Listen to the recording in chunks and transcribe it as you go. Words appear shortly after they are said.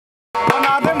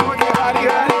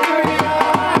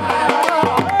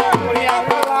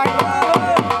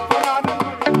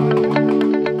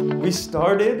We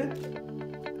started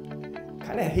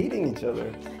kind of hating each other.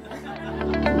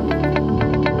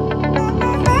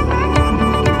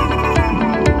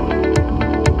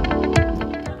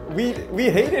 We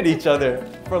hated each other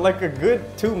for like a good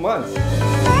 2 months.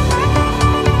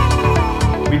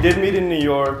 We did meet in New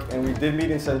York and we did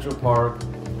meet in Central Park.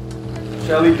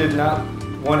 Shelly did not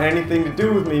want anything to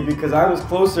do with me because I was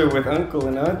closer with uncle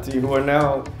and auntie who are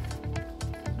now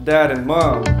dad and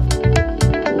mom.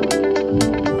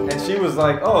 And she was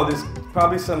like, oh, this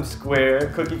probably some square,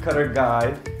 cookie cutter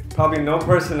guy, probably no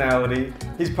personality.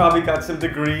 He's probably got some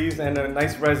degrees and a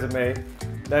nice resume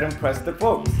that impressed the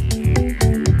folks.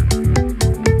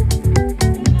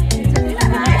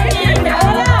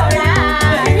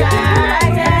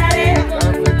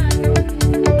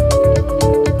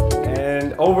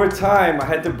 And over time, I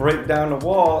had to break down the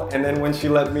wall, and then when she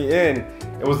let me in,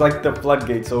 it was like the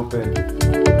floodgates opened.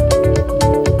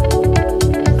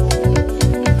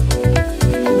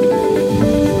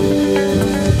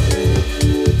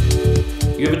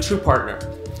 You have a true partner,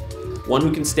 one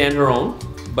who can stand her own,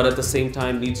 but at the same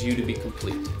time needs you to be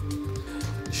complete.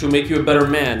 She'll make you a better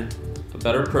man, a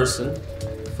better person,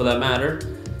 for that matter,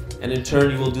 and in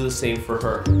turn you will do the same for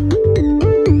her.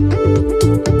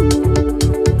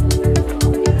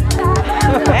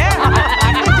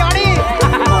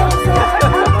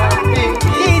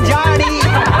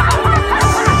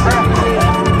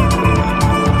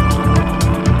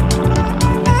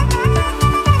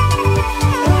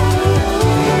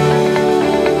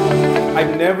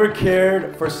 I've never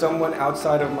cared for someone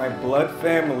outside of my blood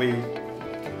family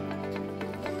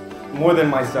more than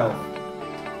myself.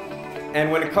 And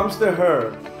when it comes to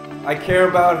her, I care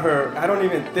about her. I don't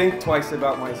even think twice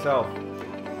about myself.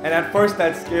 And at first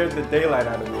that scared the daylight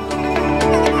out of me.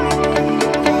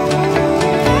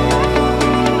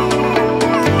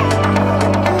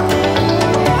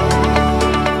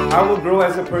 I will grow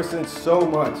as a person so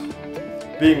much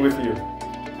being with you.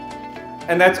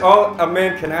 And that's all a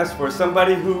man can ask for,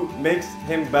 somebody who makes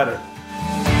him better.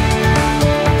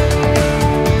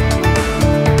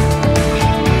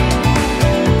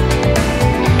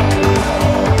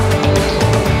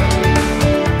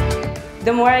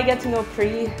 The more I get to know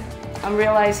Pri, I'm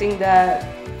realizing that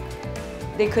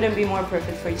they couldn't be more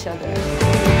perfect for each other.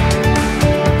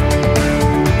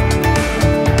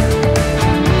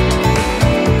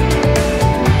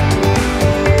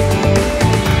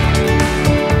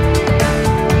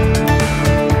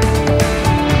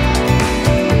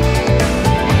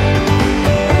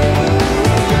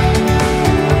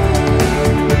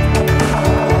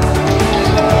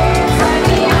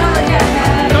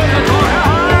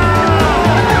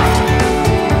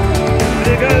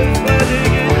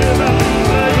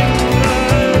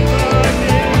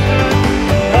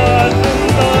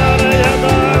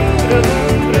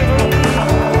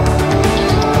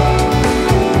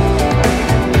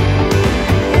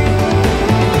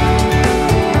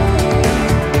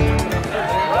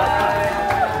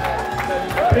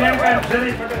 Priyank and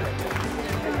Shelly.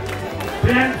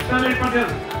 Priyank Shelley.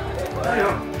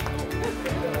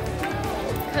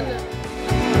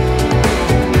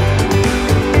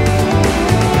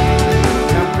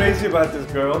 I'm crazy about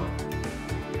this girl.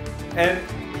 And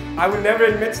I would never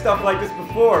admit stuff like this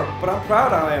before, but I'm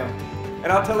proud I am.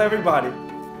 And I'll tell everybody.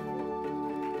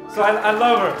 So I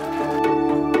love her.